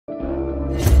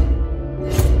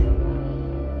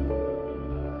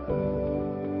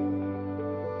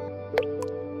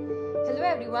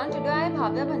everyone, today I am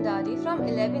AVBIL from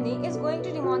 11A is going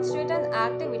to demonstrate an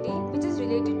activity which is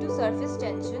related to surface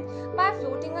tension by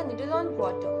floating a needle on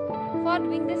water. For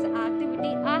doing this activity,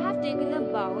 I have taken a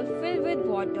bowl filled with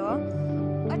water,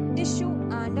 a tissue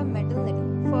and a metal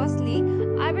needle. Firstly,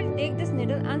 I will take this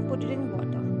needle and put it in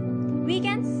water. We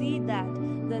can see that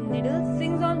the needle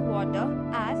sinks on water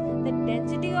as the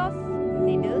density of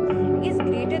needle is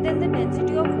greater than the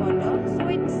density of water, so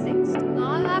it sinks.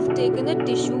 Now I have taken a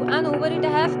tissue and over it I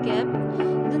have kept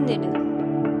the needle.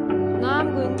 Now I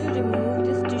am going to remove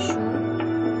this tissue from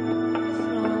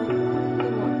the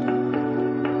water.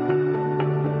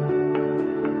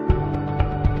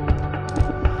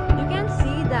 You can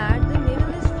see that the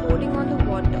needle is floating on the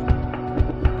water.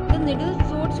 The needle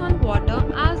floats on water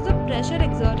as the pressure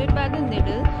exerted by the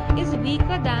needle is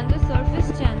weaker than